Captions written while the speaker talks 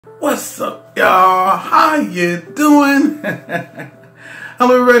What's up, y'all? How you doing?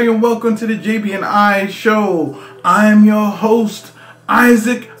 Hello, everybody, and welcome to the JB&I Show. I'm your host,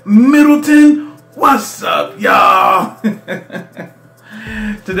 Isaac Middleton. What's up, y'all? Today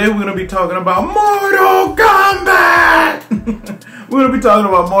we're going to be talking about Mortal Kombat. We're going to be talking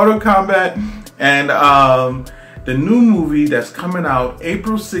about Mortal Kombat and the new movie that's coming out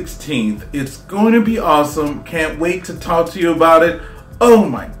April 16th. It's going to be awesome. Can't wait to talk to you about it. Oh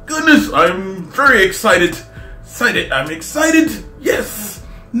my goodness, I'm very excited. I'm excited. Yes,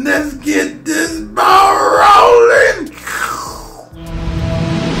 let's get this ball rolling.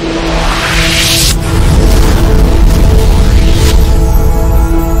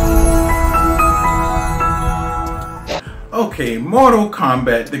 Okay, Mortal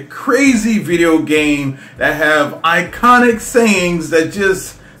Kombat, the crazy video game that have iconic sayings that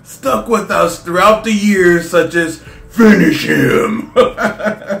just stuck with us throughout the years, such as "Finish him"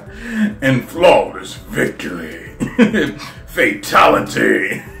 and "Flawless victory,"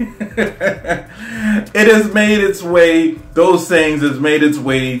 "Fatality." It has made its way, those sayings has made its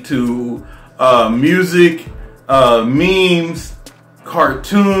way to music, memes,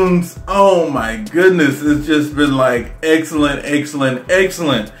 cartoons. Oh my goodness, it's just been like excellent.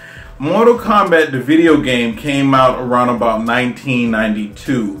 Mortal Kombat, the video game, came out around about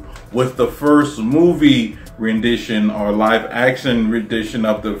 1992 with the first movie rendition or live action rendition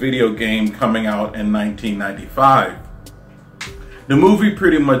of the video game coming out in 1995. The movie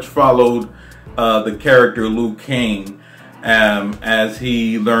pretty much followed the character Liu Kang as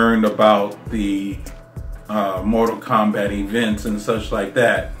he learned about the Mortal Kombat events and such like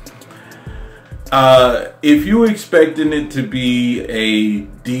that. If you were expecting it to be a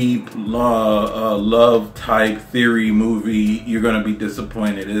deep love type theory movie, you're going to be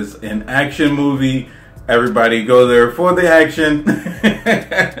disappointed. It's an action movie. Everybody go there for the action.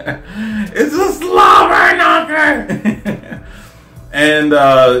 It's a slobber knocker. And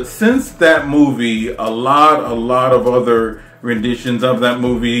since that movie, a lot of other renditions of that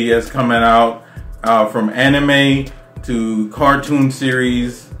movie has come out, from anime to cartoon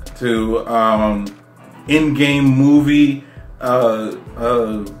series to in-game movie. I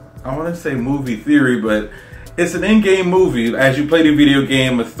want to say movie theory, but it's an in-game movie. As you play the video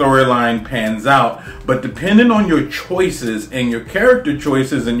game, a storyline pans out. But depending on your choices and your character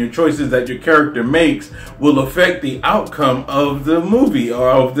choices and your choices that your character makes will affect the outcome of the movie or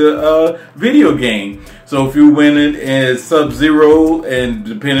of the video game. So if you win it as Sub-Zero, and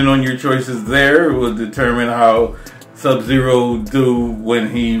depending on your choices there, it will determine how Sub-Zero do when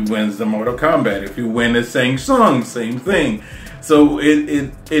he wins the Mortal Kombat. If you win as Shang Tsung, same thing. So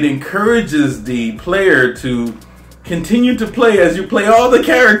it encourages the player to continue to play as you play all the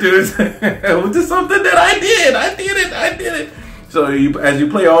characters, which is something that I did it. So as you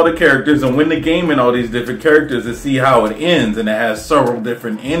play all the characters and win the game and all these different characters, to see how it ends, and it has several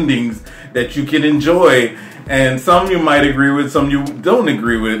different endings that you can enjoy. And some you might agree with, some you don't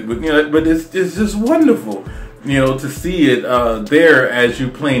agree with, but it's just wonderful, to see it there as you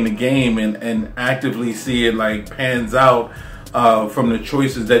playing the game and actively see it like pans out from the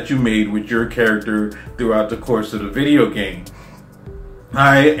choices that you made with your character throughout the course of the video game.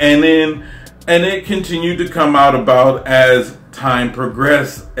 Alright, and it continued to come out about as time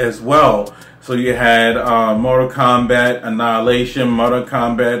progressed as well. So you had Mortal Kombat Annihilation, Mortal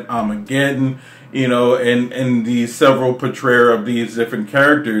Kombat Armageddon, and the several portrayal of these different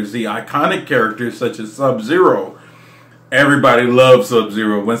characters, the iconic characters such as Sub-Zero. Everybody loved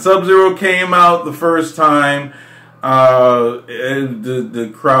Sub-Zero. When Sub-Zero came out the first time,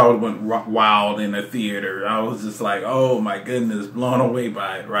 the crowd went wild in the theater. I was just like, oh my goodness, blown away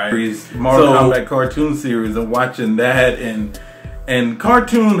by it, right? Mortal Kombat cartoon series, and watching that, and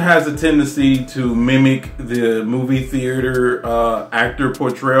cartoon has a tendency to mimic the movie theater actor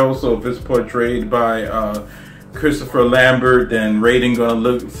portrayal. So if it's portrayed by Christopher Lambert, then rating gonna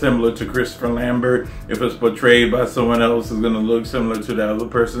look similar to Christopher Lambert. If it's portrayed by someone else, it's gonna look similar to the other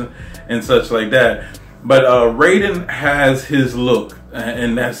person, and such like that. But Raiden has his look,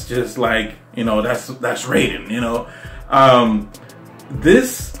 and that's just like, that's Raiden,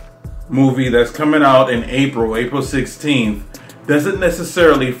 This movie that's coming out in April 16th, doesn't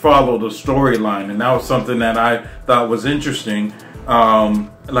necessarily follow the storyline, and that was something that I thought was interesting.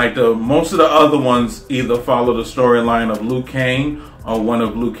 Like most of the other ones either follow the storyline of Liu Kang or one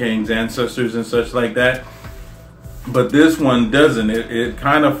of Liu Kang's ancestors and such like that. But this one doesn't. It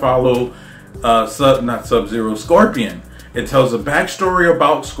kind of follow Scorpion. It tells a backstory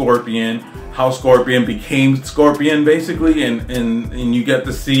about Scorpion, how Scorpion became Scorpion, basically, and you get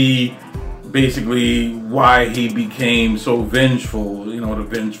to see basically why he became so vengeful, you know, the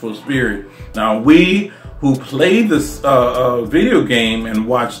vengeful spirit. Now, we who played this video game and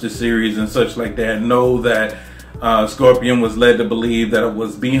watched the series and such like that know that Scorpion was led to believe that it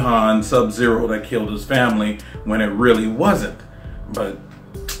was Bi-Han Sub-Zero that killed his family when it really wasn't. But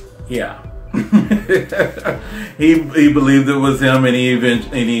yeah, he believed it was him, and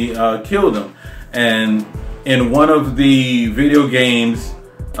he killed him. And in one of the video games,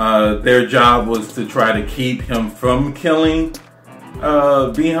 their job was to try to keep him from killing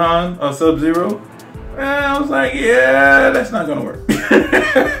Bi-Han or Sub-Zero. And I was like, yeah, that's not gonna work.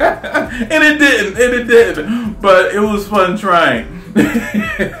 And it didn't, but it was fun trying.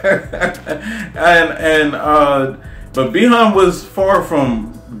 But Bi-Han was far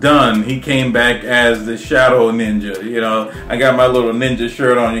from done. He came back as the Shadow Ninja. You know, I got my little ninja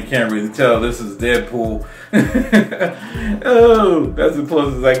shirt on. You can't really tell. This is Deadpool. Oh, that's the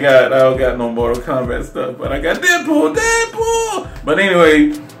closest I got. I don't got no Mortal Kombat stuff, but I got Deadpool. But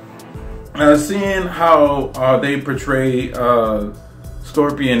anyway, seeing how they portray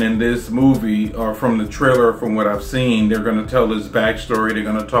Scorpion in this movie, or from the trailer, from what I've seen, they're going to tell his backstory. They're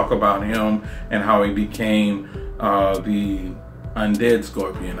going to talk about him and how he became the undead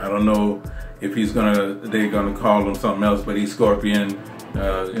Scorpion. I don't know if they're gonna call him something else, but he's Scorpion,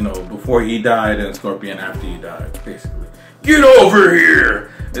 you know, before he died, and Scorpion after he died, basically. Get over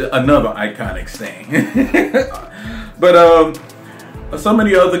here! Another iconic saying. But some of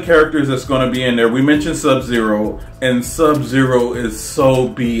the other characters that's going to be in there, we mentioned Sub-Zero, and Sub-Zero is so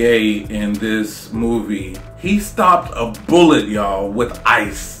BA in this movie. He stopped a bullet, y'all, with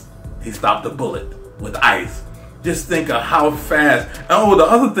ice. He stopped a bullet with ice. Just think of how fast. Oh, the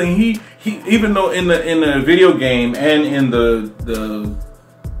other thing, he even though in the video game and in the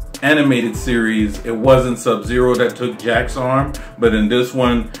animated series, it wasn't Sub-Zero that took Jack's arm, but in this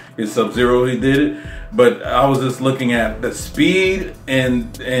one, it's Sub-Zero who did it. But I was just looking at the speed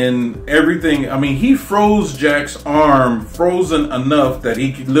and everything. I mean, he froze Jack's arm, frozen enough that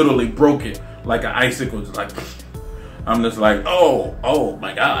he literally broke it like an icicle. Just like, I'm just like, oh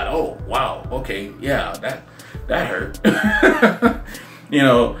my God, oh wow, okay, yeah, that hurt. You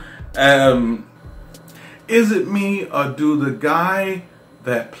know, is it me, or do the guy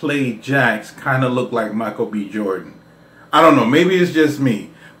that played Jax kind of look like Michael B. Jordan? I don't know, maybe it's just me,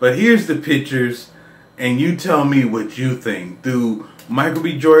 but here's the pictures. And you tell me what you think. Do Michael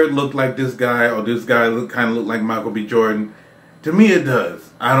B. Jordan look like this guy, or this guy kind of look like Michael B. Jordan? To me, it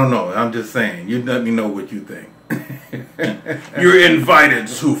does. I don't know. I'm just saying. You let me know what you think. You're invited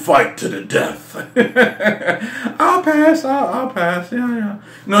to fight to the death. I'll pass. I'll pass. Yeah.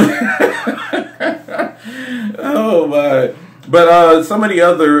 No. Oh my. But some of the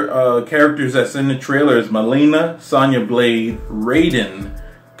other characters that's in the trailer is Melina, Sonya Blade, Raiden,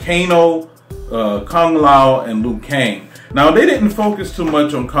 Kano, Kung Lao, and Liu Kang. Now, they didn't focus too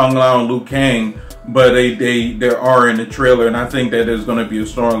much on Kung Lao and Liu Kang, but they are in the trailer, and I think that there's going to be a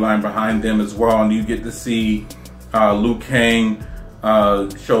storyline behind them as well, and you get to see Liu Kang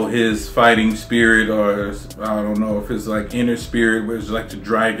show his fighting spirit, or I don't know if it's like inner spirit, where it's like the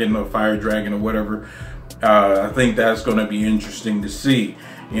dragon or fire dragon or whatever. I think that's going to be interesting to see.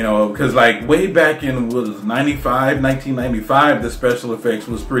 You know, because like way back in 1995, the special effects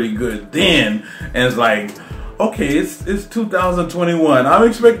was pretty good then. And it's like, okay, it's 2021. I'm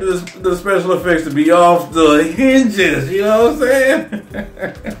expecting the special effects to be off the hinges. You know what I'm saying?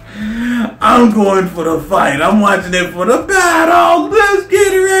 I'm going for the fight. I'm watching it for the battle. Let's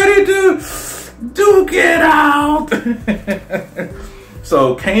get ready to duke it out.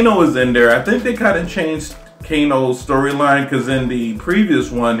 So Kano is in there. I think they kind of changed Kano's storyline, because in the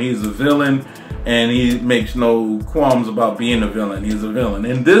previous one, he's a villain and he makes no qualms about being a villain. He's a villain.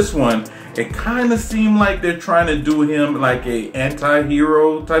 In this one, it kind of seemed like they're trying to do him like a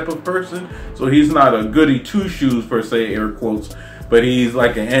anti-hero type of person. So he's not a goody two-shoes per se, air quotes, but he's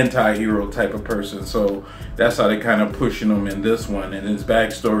like an anti-hero type of person. So that's how they're kind of pushing him in this one. And his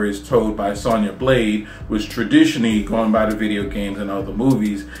backstory is told by Sonya Blade, which traditionally, going by the video games and other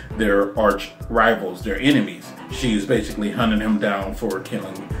movies, they're arch rivals, they're enemies. She's basically hunting him down for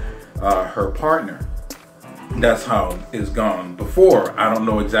killing her partner. That's how it's gone before. I don't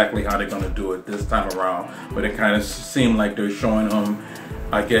know exactly how they're going to do it this time around, but it kind of seemed like they're showing him,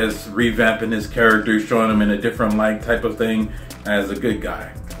 I guess, revamping his character, showing him in a different light type of thing as a good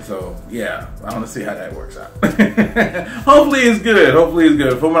guy. So yeah, I want to see how that works out. Hopefully it's good. Hopefully it's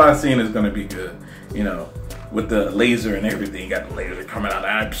good. From what I've seen, it's going to be good. You know, with the laser and everything. You got the laser coming out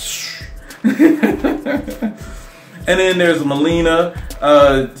of the eye. And then there's Melina.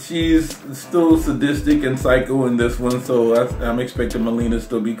 She's still sadistic and psycho in this one, so I'm expecting Melina to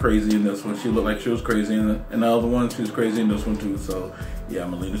still be crazy in this one. She looked like she was crazy in the other one. She was crazy in this one too. So yeah,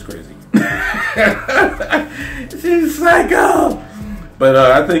 Melina's crazy. She's psycho. But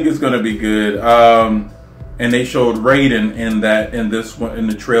I think it's gonna be good. And they showed Raiden in this one in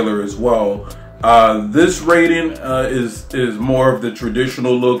the trailer as well. This Raiden is more of the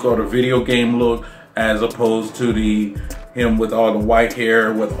traditional look or the video game look, as opposed to him with all the white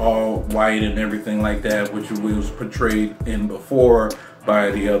hair, with all white and everything like that, which was portrayed in before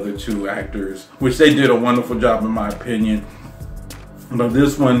by the other two actors, which they did a wonderful job in my opinion. But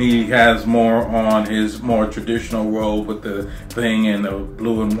this one, he has more on his more traditional role with the thing in the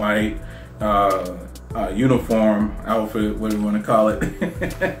blue and white uniform outfit, what do you want to call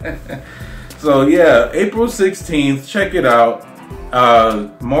it? So yeah, April 16th, check it out.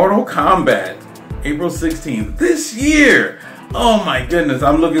 Mortal Kombat, April 16th this year. Oh my goodness,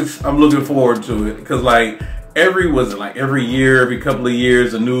 I'm looking forward to it, because like every year, every couple of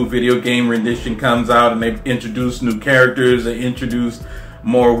years, a new video game rendition comes out, and they introduce new characters, they introduce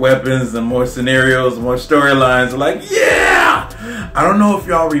more weapons and more scenarios, more storylines. Like, yeah! I don't know if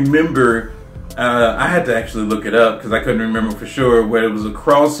y'all remember, I had to actually look it up because I couldn't remember for sure, where it was a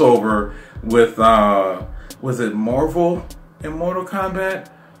crossover with, was it Marvel in Mortal Kombat?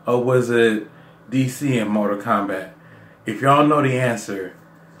 Or was it DC in Mortal Kombat? If y'all know the answer,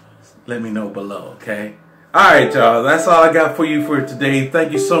 let me know below, okay? Alright, y'all, that's all I got for you for today.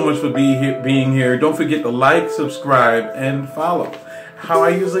 Thank you so much for being here. Don't forget to like, subscribe, and follow. How I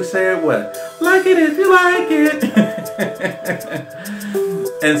usually say it, what? Like it if you like it.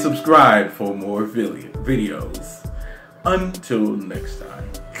 And subscribe for more videos. Until next time.